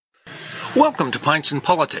Welcome to Pints and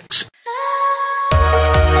Politics.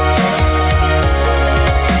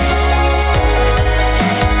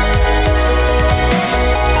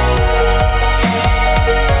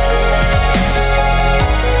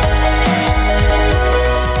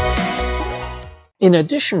 In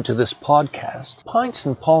addition to this podcast, Pints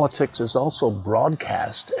and Politics is also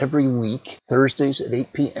broadcast every week, Thursdays at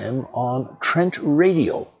 8 p.m. on Trent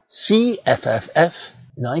Radio, CFFF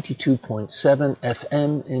 92.7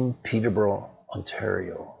 FM in Peterborough,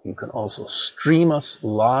 Ontario. You can also stream us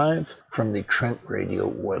live from the Trent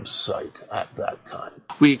Radio website at that time.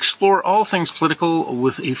 We explore all things political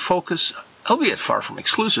with a focus, albeit far from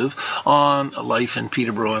exclusive, on life in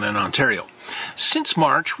Peterborough and in Ontario. Since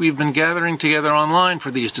March, we've been gathering together online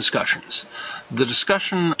for these discussions. The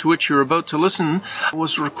discussion to which you're about to listen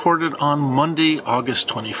was recorded on Monday, August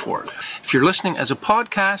 24th. If you're listening as a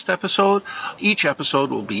podcast episode, each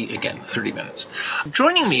episode will be, again, 30 minutes.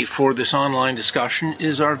 Joining me for this online discussion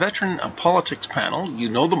is our veteran politics panel. You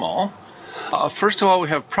know them all. First of all, we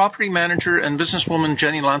have property manager and businesswoman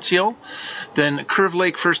Jenny Lancio, then Curve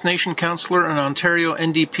Lake First Nation councillor and Ontario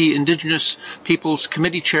NDP Indigenous Peoples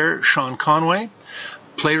Committee Chair Sean Conway,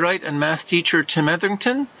 playwright and math teacher Tim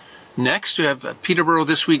Etherington. Next, we have Peterborough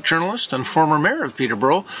This Week journalist and former mayor of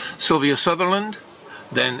Peterborough, Sylvia Sutherland,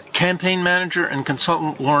 then campaign manager and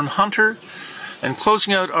consultant Lauren Hunter, and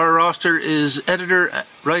closing out our roster is editor,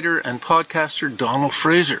 writer, and podcaster Donald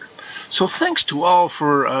Fraser. So thanks to all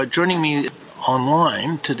for joining me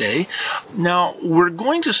online today. Now, we're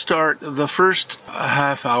going to start the first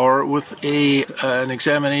half hour with an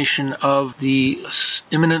examination of the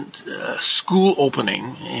imminent school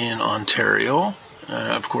opening in Ontario,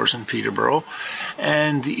 of course in Peterborough,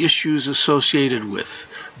 and the issues associated with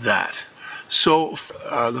that. So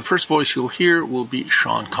the first voice you'll hear will be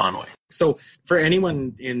Sean Conway. So for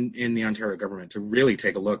anyone in the Ontario government to really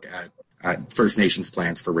take a look at First Nations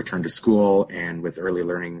plans for return to school and with early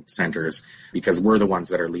learning centers, because we're the ones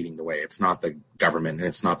that are leading the way. It's not the government and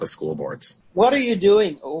it's not the school boards. What are you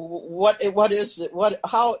doing? What is it?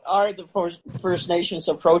 How are the First Nations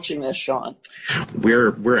approaching this, Sean?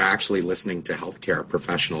 We're actually listening to healthcare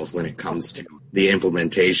professionals when it comes to the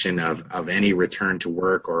implementation of any return to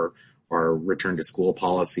work or return to school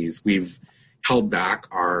policies. We've held back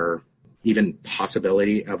our even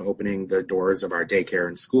possibility of opening the doors of our daycare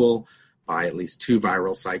and school by at least 2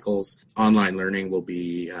 viral cycles. Online learning will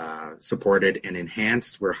be supported and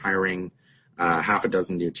enhanced. We're hiring half a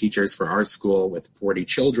dozen new teachers for our school with 40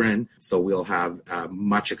 children. So we'll have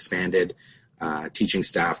much expanded teaching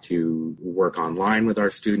staff to work online with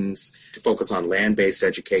our students, to focus on land-based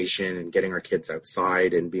education and getting our kids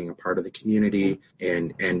outside and being a part of the community,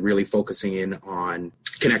 and really focusing in on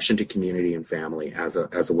connection to community and family as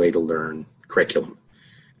a way to learn curriculum,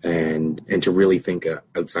 and to really think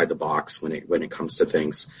outside the box when it comes to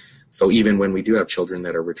things. So even when we do have children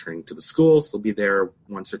that are returning to the schools, they'll be there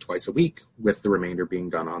once or twice a week, with the remainder being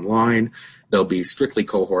done online. They'll be strictly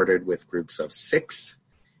cohorted with groups of 6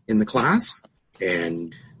 in the class.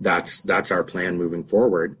 And that's our plan moving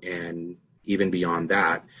forward. And even beyond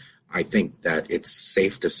that, I think that it's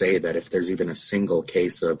safe to say that if there's even a single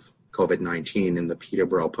case of COVID-19 in the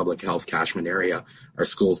Peterborough Public Health catchment area, our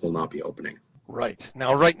schools will not be opening. Right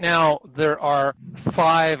now, there are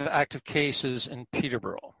 5 active cases in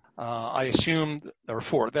Peterborough. I assume there are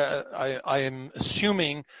 4. I am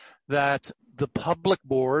assuming that the public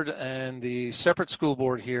board and the separate school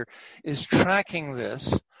board here is tracking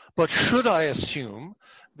this. But should I assume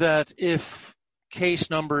that if case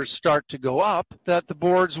numbers start to go up, that the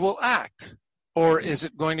boards will act? Or is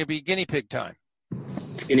it going to be guinea pig time?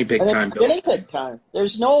 It's guinea pig time, Bill. Guinea pig time.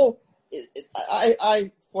 There's no...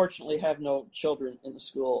 I fortunately have no children in the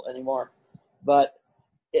school anymore. But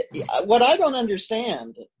what I don't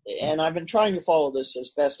understand, and I've been trying to follow this as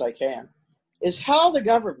best I can, is how the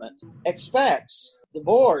government expects the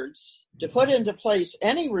boards to put into place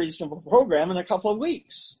any reasonable program in a couple of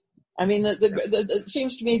weeks. I mean, it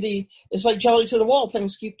seems to me it's like jelly to the wall.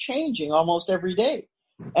 Things keep changing almost every day.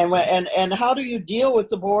 And how do you deal with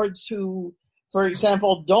the boards who, for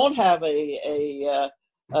example, don't have a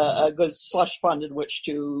good slush fund in which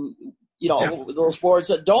to, those boards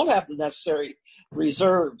that don't have the necessary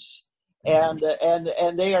reserves, and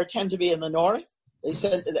they tend to be in the north. They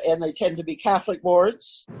tend to be Catholic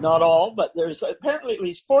boards, not all, but there's apparently at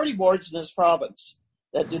least 40 boards in this province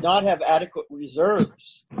that do not have adequate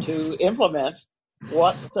reserves to implement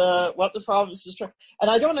what the province is trying.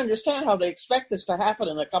 And I don't understand how they expect this to happen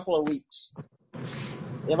in a couple of weeks.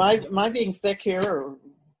 Am I being thick here, or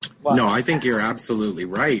what? No, I think you're absolutely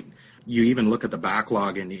right. You even look at the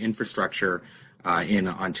backlog in the infrastructure in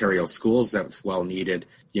Ontario schools that's well needed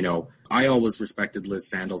I always respected Liz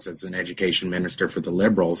Sandals as an education minister for the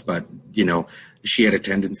Liberals, but, she had a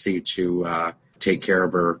tendency to take care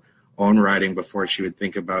of her own riding before she would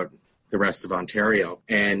think about the rest of Ontario.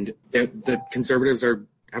 And the Conservatives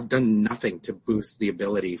have done nothing to boost the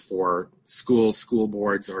ability for schools, school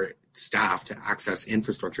boards, or staff to access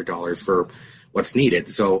infrastructure dollars for what's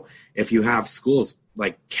needed. So if you have schools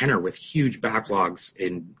like Kenner with huge backlogs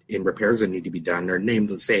in repairs that need to be done, or name,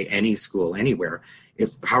 let's say, any school anywhere,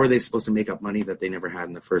 how are they supposed to make up money that they never had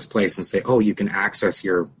in the first place and say, oh, you can access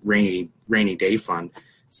your rainy day fund?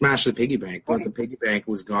 Smash the piggy bank. But the piggy bank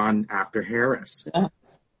was gone after Harris.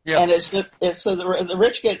 Yeah. And the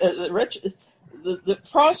rich get the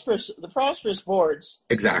prosperous boards.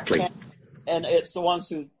 Exactly. And it's the ones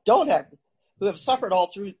who have suffered all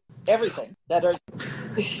through everything that are.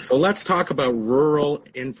 So let's talk about rural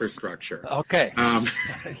infrastructure. Okay.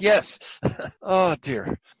 Yes. Oh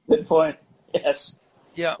dear. Good point. Yes.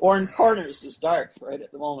 Yeah. Orange Corners is dark right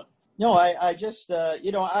at the moment. No, I just I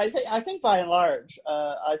think by and large,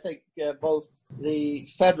 I think both the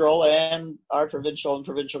federal and our provincial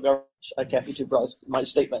government. I can't be too broad in my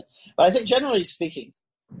statement, but I think generally speaking,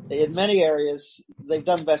 in many areas they've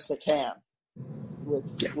done best they can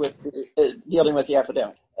with dealing with the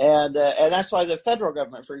epidemic, and that's why the federal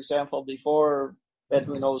government, for example, before, and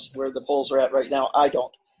who knows where the polls are at right now, I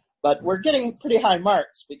don't, but we're getting pretty high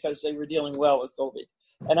marks because they were dealing well with COVID,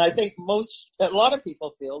 and I think a lot of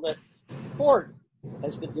people feel that Ford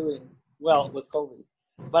has been doing well with COVID,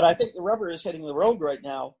 but I think the rubber is hitting the road right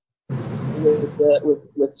now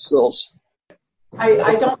with schools.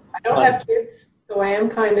 I don't have kids, so I am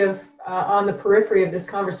kind of on the periphery of this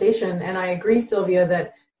conversation, and I agree, Sylvia,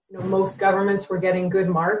 that most governments were getting good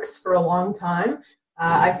marks for a long time.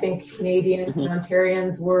 I think Canadians and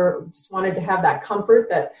Ontarians just wanted to have that comfort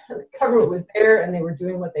that the government was there and they were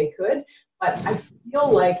doing what they could. But I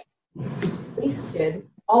feel like we wasted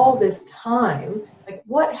all this time. Like,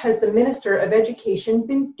 what has the Minister of Education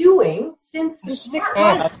been doing since this 6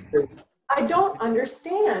 months? I don't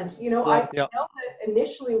understand. I know that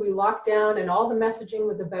initially we locked down and all the messaging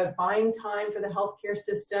was about buying time for the healthcare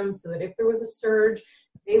system so that if there was a surge,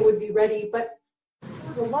 they would be ready. But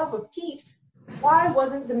for the love of Pete, why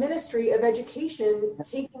wasn't the Ministry of Education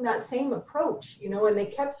taking that same approach? And they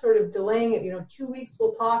kept sort of delaying it, 2 weeks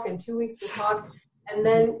we'll talk and 2 weeks we'll talk. And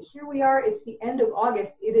then here we are, it's the end of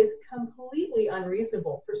August. It is completely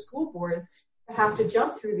unreasonable for school boards to have to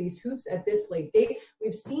jump through these hoops at this late date.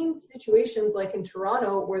 We've seen situations like in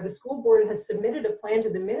Toronto where the school board has submitted a plan to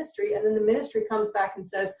the ministry and then the ministry comes back and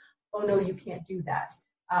says, oh no, you can't do that.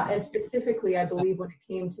 And specifically, I believe when it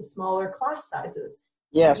came to smaller class sizes.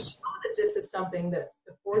 Yes. This is something that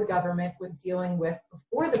the Ford government was dealing with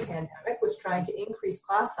before the pandemic, was trying to increase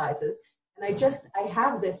class sizes. And I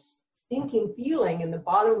have this sinking feeling in the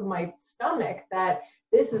bottom of my stomach that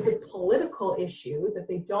this is a political issue that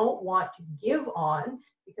they don't want to give on,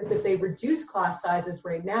 because if they reduce class sizes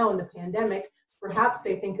right now in the pandemic, perhaps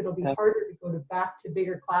they think it'll be harder to go back to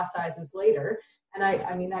bigger class sizes later. And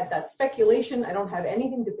I mean, that's speculation. I don't have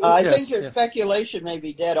anything to base. I think your speculation may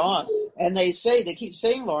be dead on. And they keep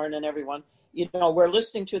saying, Lauren and everyone, we're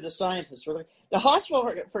listening to the scientists. The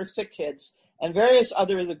Hospital for Sick Kids and various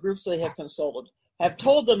other the groups they have consulted have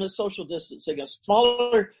told them that social distancing and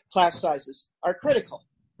smaller class sizes are critical.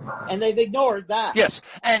 And they've ignored that. Yes,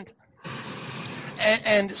 and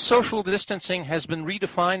social distancing has been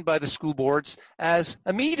redefined by the school boards as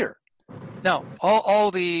a meter. Now,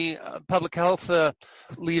 all the public health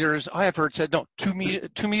leaders I have heard said, no, 2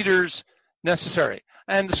 meters necessary.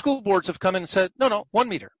 And the school boards have come in and said, no, 1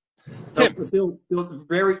 meter. Tim. Bill,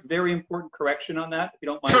 very, very important correction on that. If you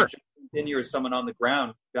don't mind, sure. In here as someone on the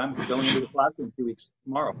ground. I'm going into the classroom 2 weeks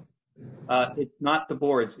tomorrow. It's not the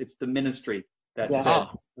boards, it's the ministry that said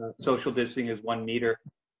social distancing is 1 meter.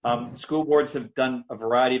 School boards have done a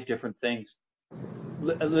variety of different things.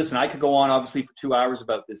 Listen, I could go on obviously for 2 hours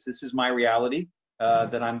about this. This is my reality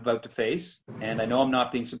that I'm about to face. And I know I'm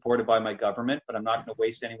not being supported by my government, but I'm not going to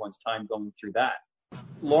waste anyone's time going through that.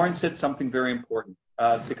 Lauren said something very important.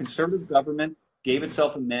 The Conservative government gave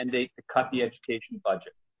itself a mandate to cut the education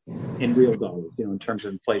budget in real dollars, in terms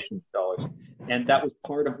of inflation dollars. And that was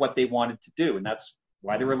part of what they wanted to do. And that's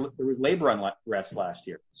why there was labor unrest last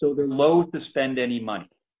year. So they're loath to spend any money.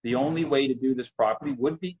 The only way to do this properly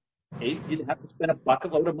would be, you'd have to spend a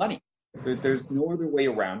bucket load of money. There's no other way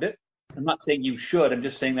around it. I'm not saying you should. I'm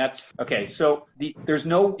just saying that's okay. So there's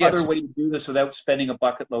no other way to do this without spending a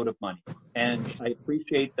bucket load of money. And I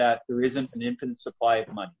appreciate that there isn't an infinite supply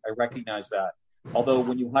of money. I recognize that. Although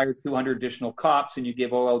when you hire 200 additional cops and you give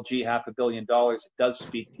OLG $500 million, it does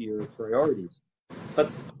speak to your priorities.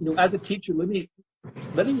 But as a teacher, let me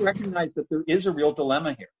let me recognize that there is a real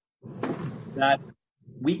dilemma here, that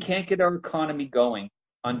we can't get our economy going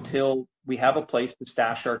until we have a place to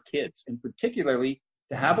stash our kids, and particularly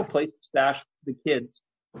to have a place to stash the kids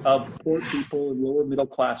of poor people and lower middle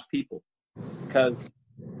class people, because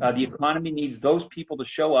the economy needs those people to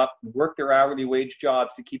show up and work their hourly wage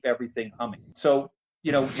jobs to keep everything humming. So,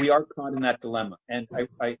 we are caught in that dilemma. And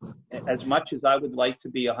I as much as I would like to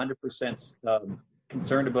be 100%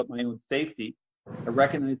 concerned about my own safety, I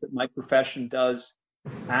recognize that my profession does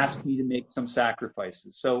ask me to make some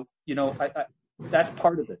sacrifices. So, that's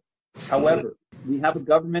part of it. However, we have a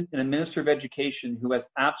government and a minister of education who has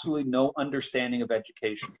absolutely no understanding of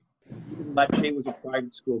education. Even Lecce was a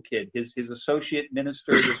private school kid. His associate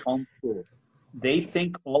minister was homeschooled. They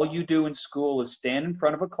think all you do in school is stand in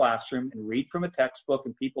front of a classroom and read from a textbook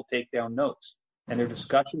and people take down notes. And their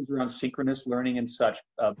discussions around synchronous learning and such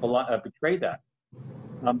betray that.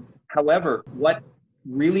 However, what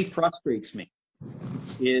really frustrates me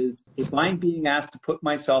is if I'm being asked to put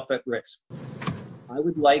myself at risk, I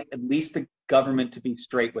would like at least the government to be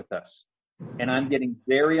straight with us. And I'm getting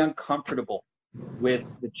very uncomfortable with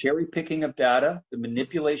the cherry picking of data, the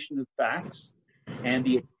manipulation of facts, and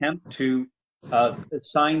the attempt to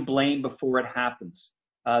assign blame before it happens.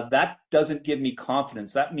 That doesn't give me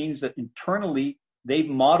confidence. That means that internally they've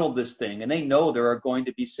modeled this thing and they know there are going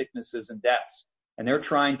to be sicknesses and deaths. And they're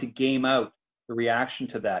trying to game out the reaction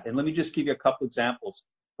to that. And let me just give you a couple examples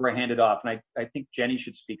before I hand it off. And I think Jenny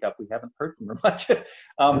should speak up. We haven't heard from her much.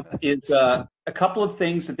 A couple of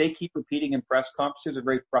things that they keep repeating in press conferences are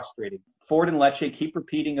very frustrating. Ford and Lecce keep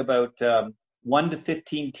repeating about 1 to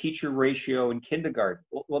 15 teacher ratio in kindergarten.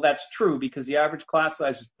 Well, that's true because the average class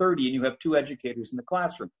size is 30 and you have 2 educators in the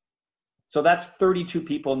classroom. So that's 32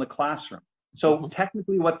 people in the classroom. So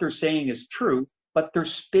technically what they're saying is true, but they're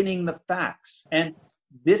spinning the facts. And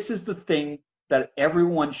this is the thing that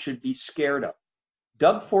everyone should be scared of.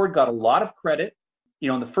 Doug Ford got a lot of credit,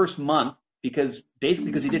 in the first month because he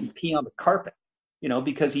didn't pee on the carpet,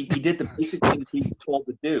 because he did the basic things he was told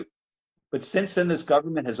to do. But since then, this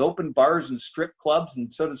government has opened bars and strip clubs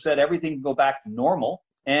and sort of said everything can go back to normal.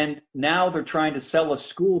 And now they're trying to sell a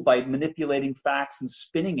school by manipulating facts and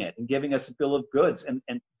spinning it and giving us a bill of goods. And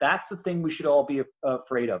that's the thing we should all be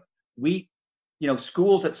afraid of.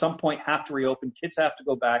 Schools at some point have to reopen. Kids have to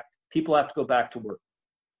go back. People have to go back to work.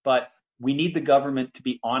 But we need the government to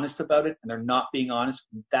be honest about it, and they're not being honest.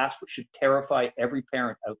 And that's what should terrify every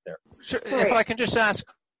parent out there. Sure, if I can just ask,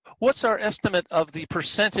 what's our estimate of the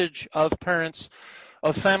percentage of parents,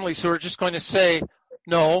 of families who are just going to say,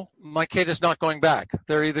 no, my kid is not going back?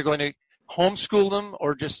 They're either going to homeschool them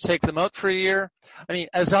or just take them out for a year. I mean,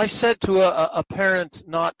 as I said to a parent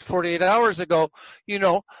not 48 hours ago,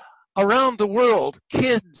 around the world,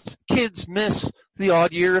 kids miss the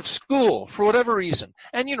odd year of school for whatever reason.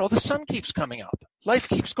 And, the sun keeps coming up. Life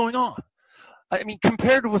keeps going on. I mean,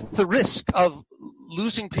 compared with the risk of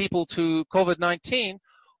losing people to COVID-19,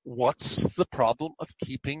 what's the problem of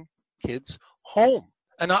keeping kids home?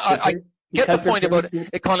 And I get the point about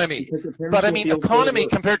economy. But, I mean, economy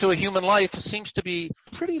compared to a human life seems to be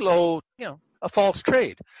pretty low, a false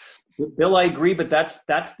trade. Bill, I agree, but that's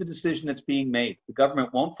the decision that's being made. The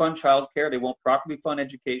government won't fund childcare. They won't properly fund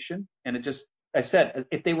education. And I said,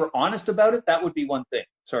 if they were honest about it, that would be one thing.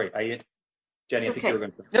 Sorry, Jenny, I think you were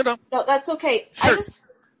going to. No, that's okay. Sure.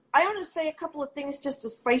 I want to say a couple of things just to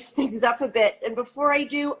spice things up a bit. And before I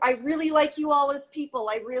do, I really like you all as people.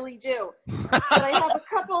 I really do. But I have a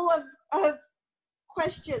couple of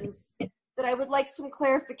questions that I would like some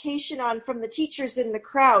clarification on from the teachers in the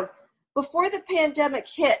crowd. Before the pandemic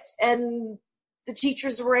hit and the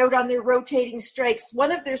teachers were out on their rotating strikes,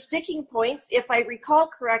 one of their sticking points, if I recall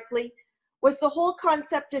correctly, was the whole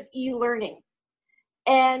concept of e-learning.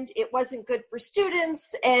 And it wasn't good for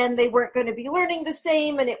students, and they weren't going to be learning the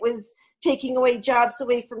same, and it was taking away jobs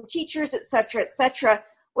away from teachers, et cetera, et cetera.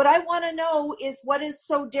 What I want to know is what is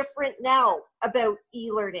so different now about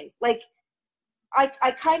e-learning? Like,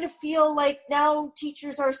 I kind of feel like now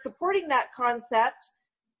teachers are supporting that concept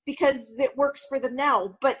because it works for them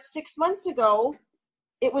now. But 6 months ago,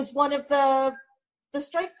 it was one of the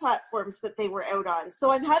strike platforms that they were out on.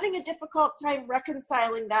 So I'm having a difficult time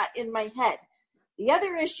reconciling that in my head. The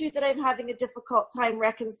other issue that I'm having a difficult time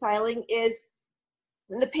reconciling is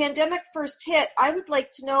when the pandemic first hit, I would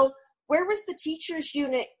like to know, where was the teachers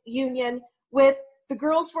union with the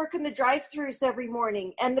girls working the drive-thrus every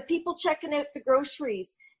morning and the people checking out the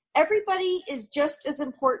groceries? Everybody is just as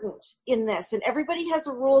important in this, and everybody has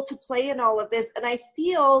a role to play in all of this. And I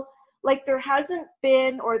feel like there hasn't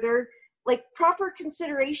been, or there like proper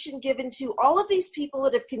consideration given to all of these people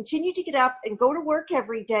that have continued to get up and go to work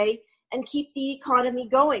every day and keep the economy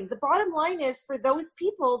going. The bottom line is, for those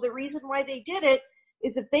people, the reason why they did it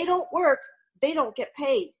is if they don't work, they don't get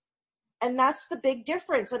paid. And that's the big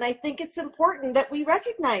difference. And I think it's important that we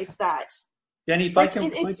recognize that. Jenny, if I can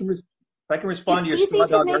respond to your it's easy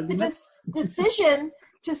to make argument. the decision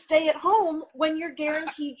to stay at home when you're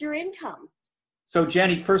guaranteed your income. So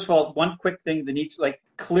Jenny, first of all, one quick thing that needs,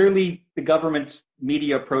 clearly the government's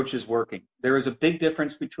media approach is working. There is a big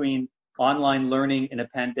difference between online learning in a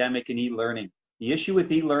pandemic and e-learning. The issue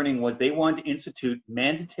with e-learning was they wanted to institute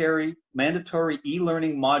mandatory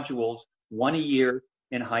e-learning modules, one a year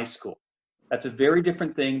in high school. That's a very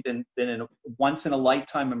different thing than a once in a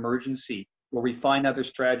lifetime emergency where we find other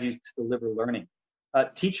strategies to deliver learning.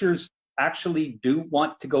 Teachers actually do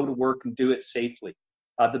want to go to work and do it safely.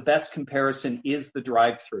 The best comparison is the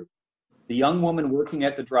drive-through. The young woman working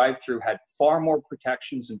at the drive-through had far more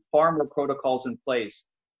protections and far more protocols in place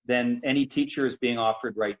than any teacher is being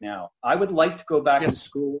offered right now. I would like to go back to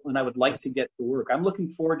school and I would like to get to work. I'm looking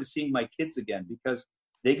forward to seeing my kids again because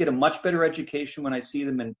they get a much better education when I see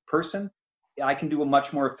them in person. I can do a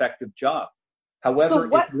much more effective job. However,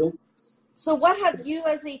 so what have you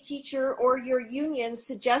as a teacher or your union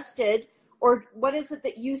suggested, or what is it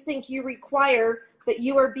that you think you require that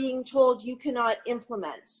you are being told you cannot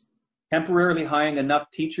implement? Temporarily hiring enough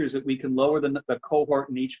teachers that we can lower the cohort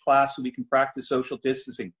in each class so we can practice social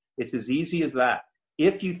distancing. It's as easy as that.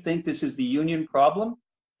 If you think this is the union problem,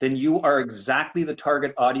 then you are exactly the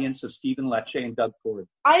target audience of Stephen Lecce and Doug Ford.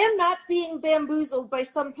 I am not being bamboozled by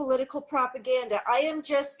some political propaganda. I am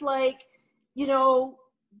just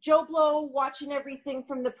Joe Blow watching everything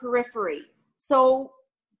from the periphery. So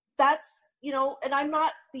that's, and I'm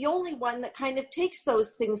not the only one that kind of takes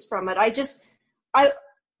those things from it.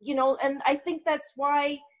 And I think that's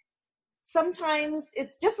why sometimes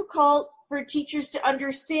it's difficult for teachers to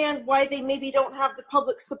understand why they maybe don't have the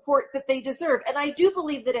public support that they deserve. And I do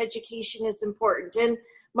believe that education is important. And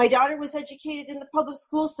my daughter was educated in the public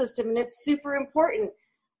school system, and it's super important.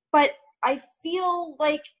 But I feel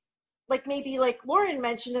like maybe like Lauren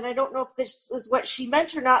mentioned, and I don't know if this is what she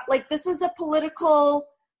meant or not, this is a political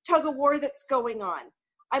tug of war that's going on.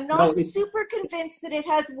 I'm not super convinced that it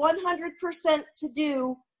has 100% to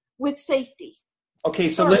do with safety.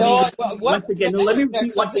 Okay, so let me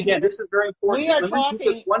repeat once again. This is very important. We are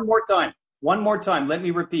talking one more time. Let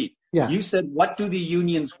me repeat. Yeah. You said, what do the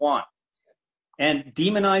unions want? And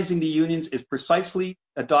demonizing the unions is precisely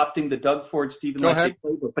adopting the Doug Ford, Stephen Lecce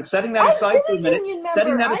playbook. But setting that aside for a minute,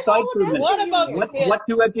 what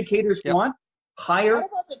do educators want? Hire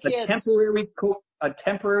a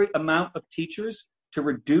temporary amount of teachers to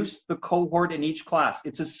reduce the cohort in each class.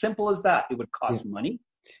 It's as simple as that. It would cost money,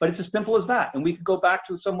 but it's as simple as that. And we could go back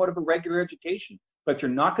to somewhat of a regular education. But if you're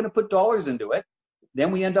not going to put dollars into it,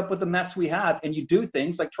 then we end up with the mess we have. And you do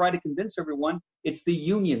things like try to convince everyone it's the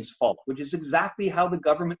union's fault, which is exactly how the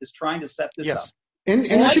government is trying to set this up. And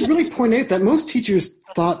I should really point out that most teachers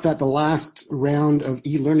thought that the last round of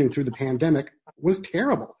e-learning through the pandemic was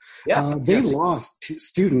terrible. They lost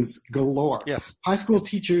students galore. High school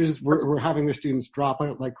teachers were having their students drop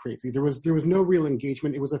out like crazy. There was no real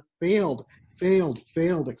engagement. It was a failed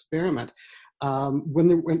experiment.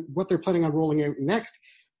 What they're planning on rolling out next,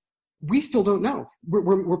 we still don't know.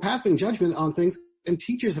 We're passing judgment on things, and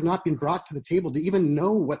teachers have not been brought to the table to even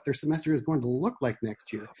know what their semester is going to look like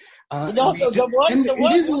next year. It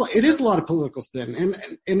is a lot of political spin,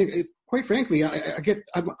 and quite frankly,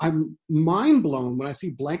 I'm mind blown when I see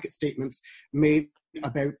blanket statements made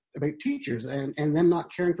about teachers and them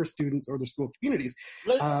not caring for students or their school communities,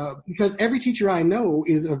 because every teacher I know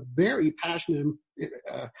is a very passionate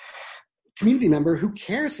community member who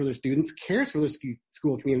cares for their students, cares for their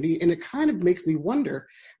school community, and it kind of makes me wonder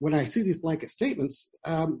when I see these blanket statements,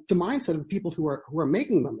 the mindset of people who are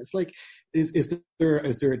making them. It's like, is there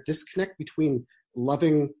a disconnect between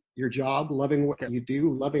loving your job, loving what you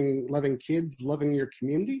do, loving kids, loving your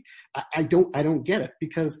community? I don't get it,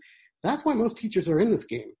 because that's why most teachers are in this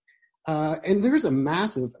game. And there is a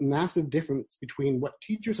massive difference between what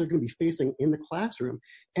teachers are going to be facing in the classroom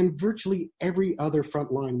and virtually every other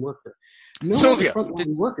frontline worker.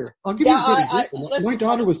 Frontline worker. I'll give you a good example. My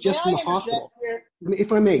daughter was just in the hospital.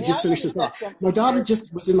 If I may, just finish this off. My daughter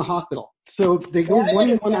just was in the hospital. So they go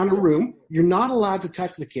one-on-one on a room. You're not allowed to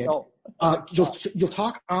touch the kid. You'll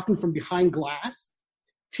talk often from behind glass.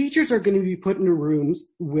 Teachers are going to be put into rooms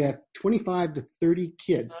with 25 to 30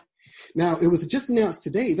 kids. Now, it was just announced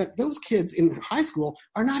today that those kids in high school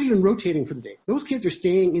are not even rotating for the day. Those kids are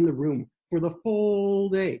staying in the room for the full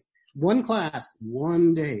day. One class,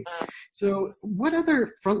 one day. So what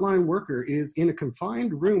other frontline worker is in a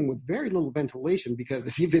confined room with very little ventilation? Because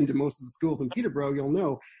if you've been to most of the schools in Peterborough, you'll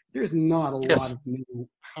know there's not a lot of new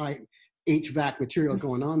high HVAC material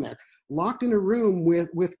going on there. Locked in a room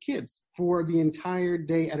with kids for the entire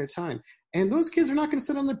day at a time. And those kids are not going to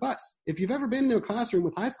sit on their butts. If you've ever been to a classroom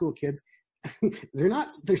with high school kids, they're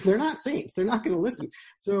not saints. They're not going to listen.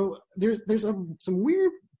 So there's some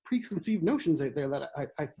weird preconceived notions out there that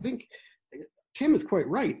I think Tim is quite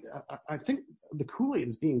right. I think the Kool-Aid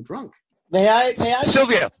is being drunk. May I,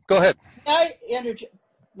 Sylvia, go ahead.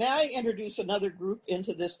 May I introduce another group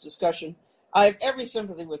into this discussion? I have every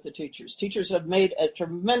sympathy with the teachers. Teachers have made a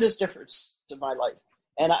tremendous difference in my life,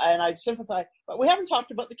 and I sympathize. But we haven't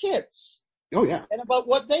talked about the kids. Oh yeah, and about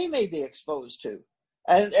what they may be exposed to,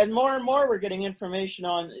 and more we're getting information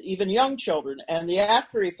on even young children and the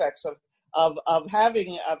after effects of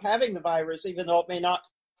having the virus, even though it may not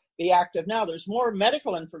be active now. There's more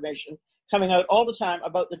medical information coming out all the time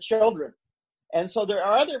about the children, and so there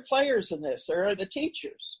are other players in this. There are the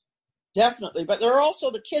teachers. Definitely, but there are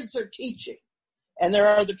also the kids they're teaching, and there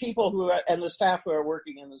are the people and the staff who are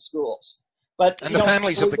working in the schools. But and the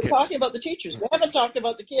families of the kids. We're talking about the teachers. We haven't talked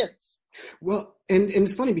about the kids. Well, and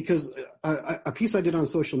it's funny because a piece I did on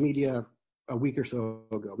social media a week or so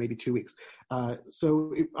ago, maybe 2 weeks.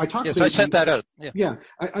 So I talked. Yes, about, I sent that out. Yeah,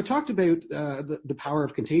 I talked about the power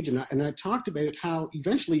of contagion, and I talked about how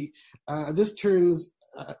eventually this turns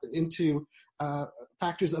into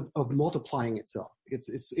factors of multiplying itself.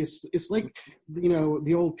 It's like, you know,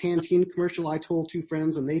 the old Pantene commercial, I told two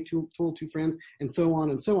friends and they told two friends, and so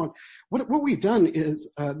on and so on. What we've done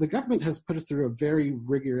is the government has put us through a very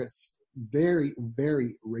rigorous, very,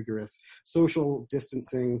 very rigorous social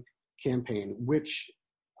distancing campaign, which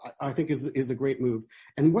I think is a great move.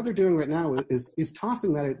 And what they're doing right now is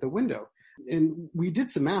tossing that out the window. And we did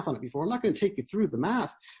some math on it before. I'm not going to take you through the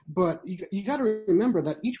math, but you got to remember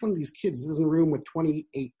that each one of these kids is in a room with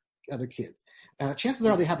 28 other kids. Chances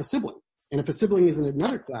are they have a sibling. And if a sibling is in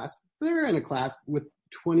another class, they're in a class with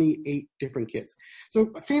 28 different kids.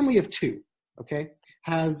 So a family of two, okay,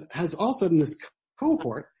 has all of a sudden this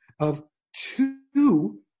cohort of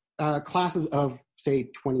two classes of, say,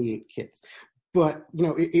 28 kids. But, you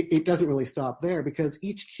know, it doesn't really stop there, because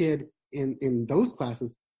each kid in those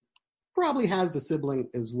classes probably has a sibling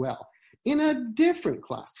as well in a different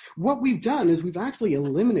class. What we've done is we've actually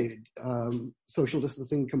eliminated social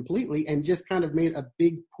distancing completely and just kind of made a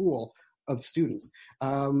big pool of students.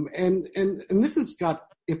 And this has got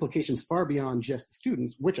implications far beyond just the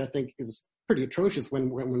students, which I think is pretty atrocious when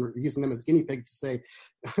we're using them as guinea pigs to say,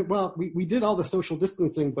 well, we did all the social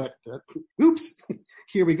distancing, but oops,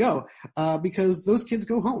 here we go, because those kids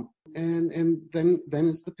go home, and then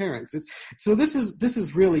it's the parents. So this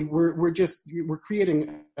is really we're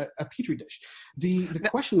creating a petri dish. The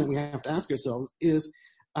question that we have to ask ourselves is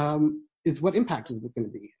what impact is it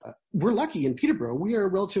going to be? We're lucky in Peterborough; we are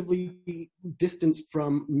relatively distanced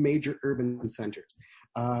from major urban centers.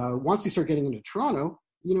 Once you start getting into Toronto,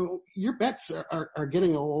 you know, your bets are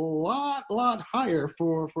getting a lot higher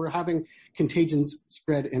for having contagions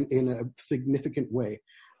spread in a significant way.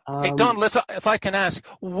 Hey, Don, if I can ask,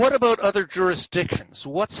 what about other jurisdictions?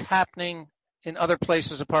 What's happening in other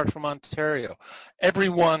places apart from Ontario?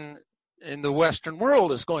 Everyone in the Western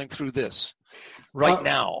world is going through this right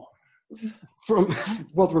now. The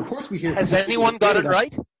reports we hear. Has anyone got it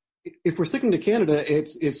right? If we're sticking to Canada,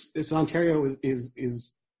 it's Ontario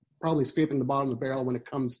is probably scraping the bottom of the barrel when it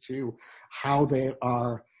comes to how they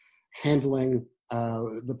are handling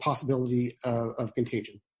the possibility of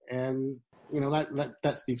contagion. And, you know,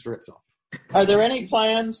 that speaks for itself. Are there any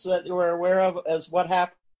plans that you are aware of as what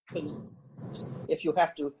happens if you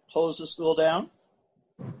have to close the school down?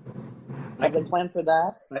 Have they planned for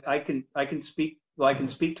that? I can speak. Well, I can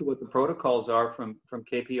speak to what the protocols are from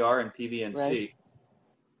KPR and PVNC. Right.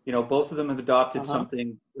 You know, both of them have adopted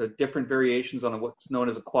something, different variations on what's known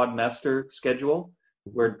as a quadmester schedule,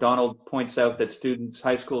 where Donald points out that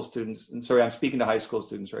high school students, and sorry, I'm speaking to high school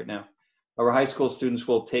students right now. Our high school students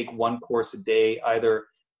will take one course a day. Either,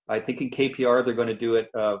 I think in KPR, they're going to do it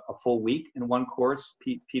a full week in one course.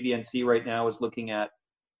 PVNC right now is looking at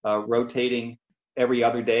rotating every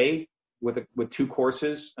other day with two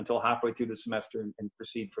courses until halfway through the semester and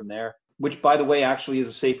proceed from there, which, by the way, actually is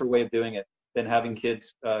a safer way of doing it than having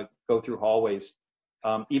kids go through hallways.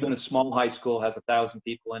 Even a small high school has 1,000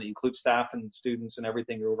 people, and it includes staff and students and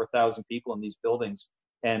everything. There are over 1,000 people in these buildings,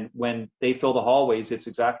 and when they fill the hallways, it's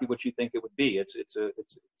exactly what you think it would be. It's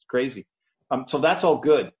crazy. So that's all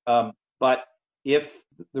good. But if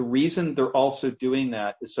the reason they're also doing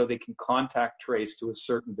that is so they can contact trace to a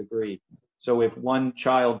certain degree. So if one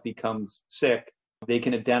child becomes sick, they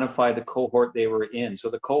can identify the cohort they were in. So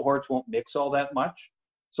the cohorts won't mix all that much.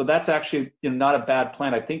 So that's actually not a bad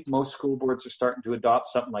plan. I think most school boards are starting to adopt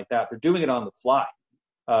something like that. They're doing it on the fly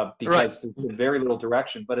because there's very little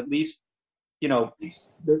direction. But at least,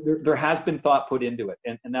 there has been thought put into it,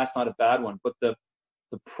 and that's not a bad one. But the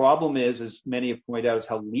problem is, as many have pointed out, is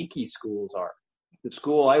how leaky schools are. The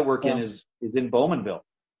school I work in is in Bowmanville.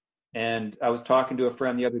 And I was talking to a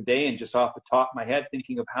friend the other day, and just off the top of my head,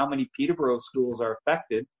 thinking of how many Peterborough schools are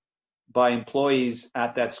affected by employees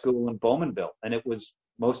at that school in Bowmanville. And it was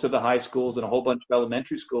most of the high schools and a whole bunch of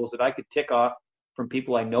elementary schools that I could tick off from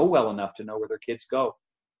people I know well enough to know where their kids go.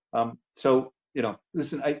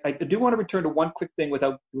 Listen, I do want to return to one quick thing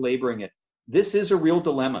without belaboring it. This is a real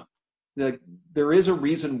dilemma. There is a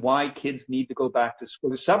reason why kids need to go back to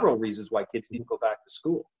school. There's several reasons why kids need to go back to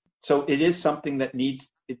school. So it is something that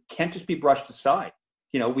it can't just be brushed aside.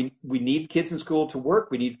 We need kids in school to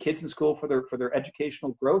work. We need kids in school for their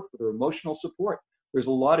educational growth, for their emotional support. There's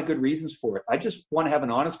a lot of good reasons for it. I just want to have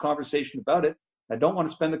an honest conversation about it. I don't want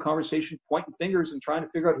to spend the conversation pointing fingers and trying to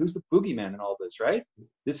figure out who's the boogeyman in all this, right?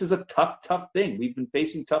 This is a tough thing. We've been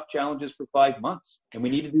facing tough challenges for 5 months, and we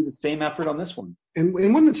need to do the same effort on this one. And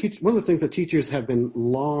one of the things that teachers have been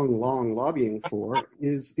long lobbying for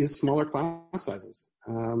is smaller class sizes.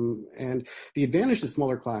 And the advantage to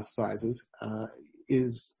smaller class sizes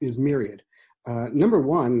is myriad. Number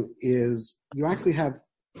one is you actually have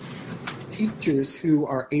teachers who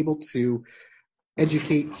are able to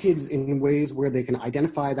educate kids in ways where they can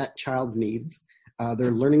identify that child's needs,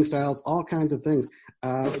 their learning styles, all kinds of things.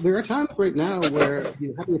 There are times right now where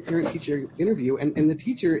you're having a parent-teacher interview and the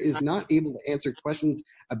teacher is not able to answer questions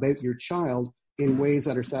about your child in ways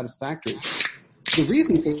that are satisfactory. The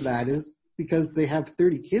reason for that is because they have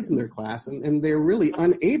 30 kids in their class and they're really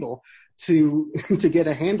unable to get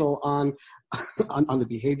a handle on the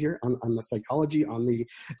behavior, on the psychology, on the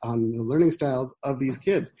learning styles of these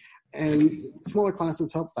kids. And smaller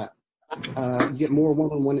classes help that. You get more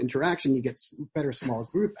one-on-one interaction. You get better small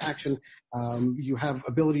group action. You have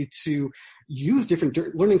ability to use different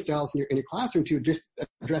learning styles in your classroom to just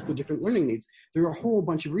address the different learning needs. There are a whole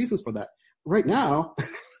bunch of reasons for that. Right now,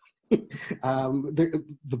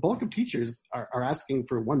 the bulk of teachers are asking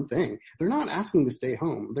for one thing. They're not asking to stay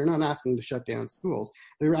home. They're not asking to shut down schools.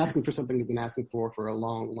 They're asking for something they've been asking for a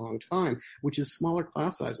long time, which is smaller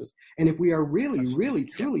class sizes. And if we are really,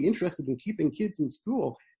 truly interested in keeping kids in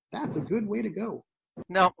school, that's a good way to go.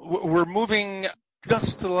 Now, we're moving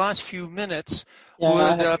just to the last few minutes.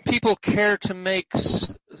 Would people care to make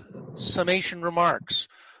summation remarks?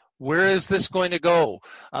 Where is this going to go?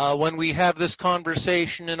 When we have this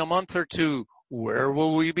conversation in a month or two, where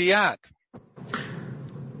will we be at?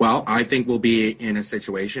 Well, I think we'll be in a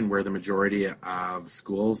situation where the majority of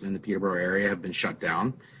schools in the Peterborough area have been shut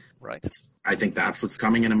down. Right. I think that's what's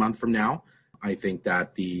coming in a month from now. I think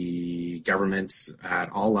that the governments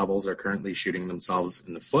at all levels are currently shooting themselves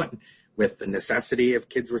in the foot with the necessity of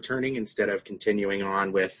kids returning instead of continuing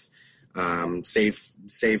on with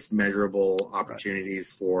safe, measurable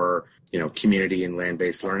opportunities for, community and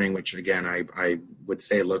land-based learning, which again, I would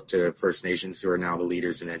say look to First Nations, who are now the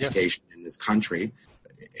leaders in education in this country.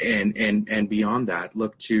 And beyond that,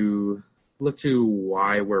 look to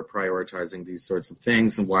why we're prioritizing these sorts of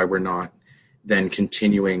things and why we're not then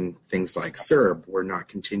continuing things like CERB. We're not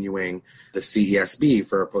continuing the CESB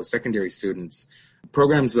for our post-secondary students.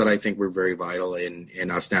 Programs that I think were very vital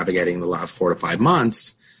in us navigating the last 4 to 5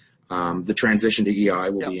 months. The transition to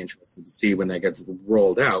EI will be interesting to see when they get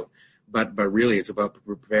rolled out, but really it's about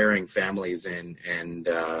preparing families and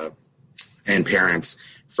parents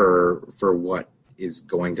for what is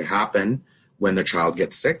going to happen when their child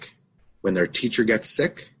gets sick, when their teacher gets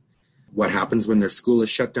sick, what happens when their school is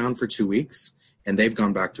shut down for 2 weeks and they've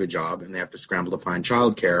gone back to a job and they have to scramble to find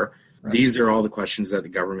childcare. Right. These are all the questions that the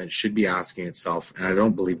government should be asking itself, and I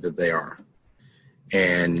don't believe that they are.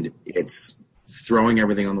 And it's throwing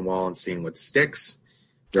everything on the wall and seeing what sticks.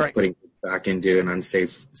 They're putting it back into an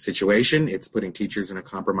unsafe situation. It's putting teachers in a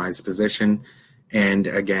compromised position. And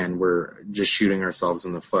again, we're just shooting ourselves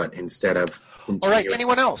in the foot instead of continuing. All right,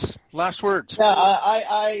 anyone else? Last words.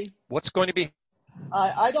 Yeah, what's going to be?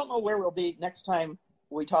 I don't know where we'll be next time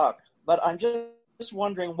we talk, but I'm just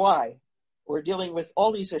wondering why we're dealing with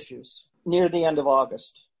all these issues near the end of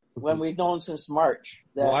August, when we've known since March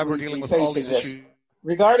that why we're dealing with all these issues.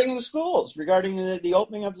 Regarding the schools, regarding the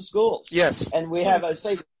opening of the schools. Yes. And we have,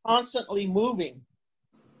 constantly moving,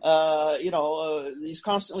 these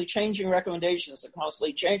constantly changing recommendations, and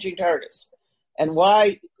constantly changing targets. And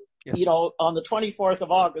why, on the 24th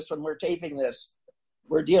of August, when we're taping this,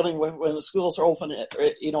 we're dealing with when the schools are open,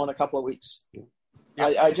 in a couple of weeks.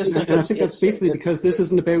 I just think, I think that's basically because this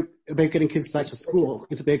isn't about getting kids back to school.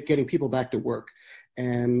 It's about getting people back to work,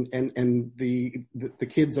 and the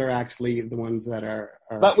kids are actually the ones that are.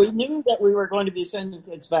 But we knew that we were going to be sending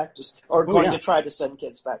kids back to, or going to try to send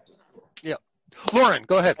kids back to school. Yeah, Lauren,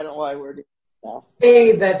 go ahead. I don't know why we're doing now.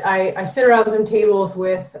 Say that I sit around some tables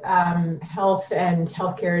with health and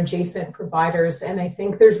healthcare adjacent providers, and I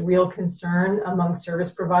think there's real concern among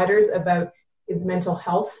service providers about kids' mental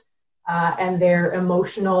health and their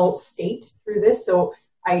emotional state through this. So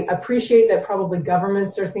I appreciate that probably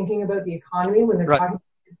governments are thinking about the economy when they're talking about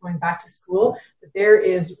kids going back to school, but there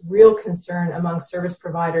is real concern among service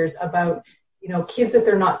providers about, kids that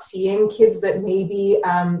they're not seeing, kids that maybe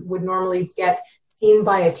would normally get seen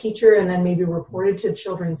by a teacher and then maybe reported to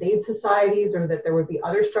children's aid societies, or that there would be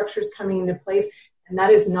other structures coming into place. And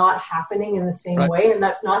that is not happening in the same way. And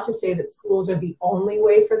that's not to say that schools are the only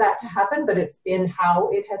way for that to happen, but it's been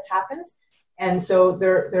how it has happened. And so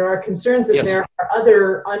there are concerns that there are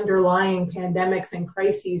other underlying pandemics and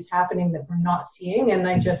crises happening that we're not seeing. And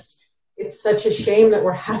it's such a shame that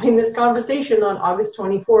we're having this conversation on August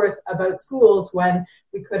 24th about schools when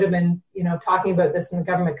we could have been, talking about this, and the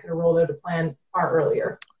government could have rolled out a plan far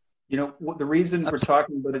earlier. The reason we're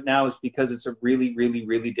talking about it now is because it's a really, really,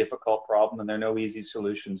 really difficult problem, and there are no easy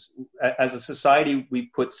solutions. As a society, we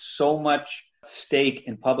put so much stake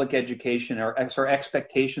in public education. Our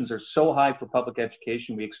expectations are so high for public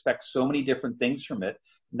education. We expect so many different things from it.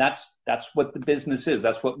 And that's what the business is.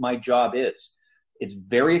 That's what my job is. It's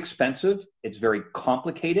very expensive. It's very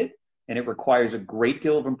complicated, and it requires a great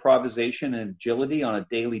deal of improvisation and agility on a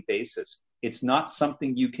daily basis. It's not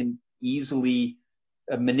something you can easily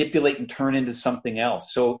manipulate and turn into something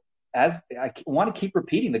else. So as I want to keep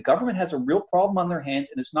repeating, the government has a real problem on their hands,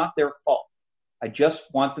 and it's not their fault. I just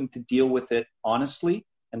want them to deal with it honestly,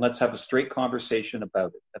 and let's have a straight conversation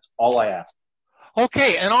about it. That's all I ask.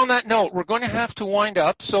 Okay, and on that note, we're going to have to wind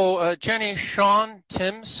up. So Jenny, Sean,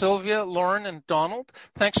 Tim, Sylvia, Lauren, and Donald,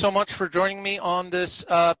 thanks so much for joining me on this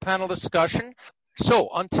panel discussion. So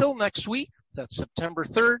until next week, that's September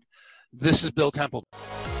 3rd, this is Bill Templeman.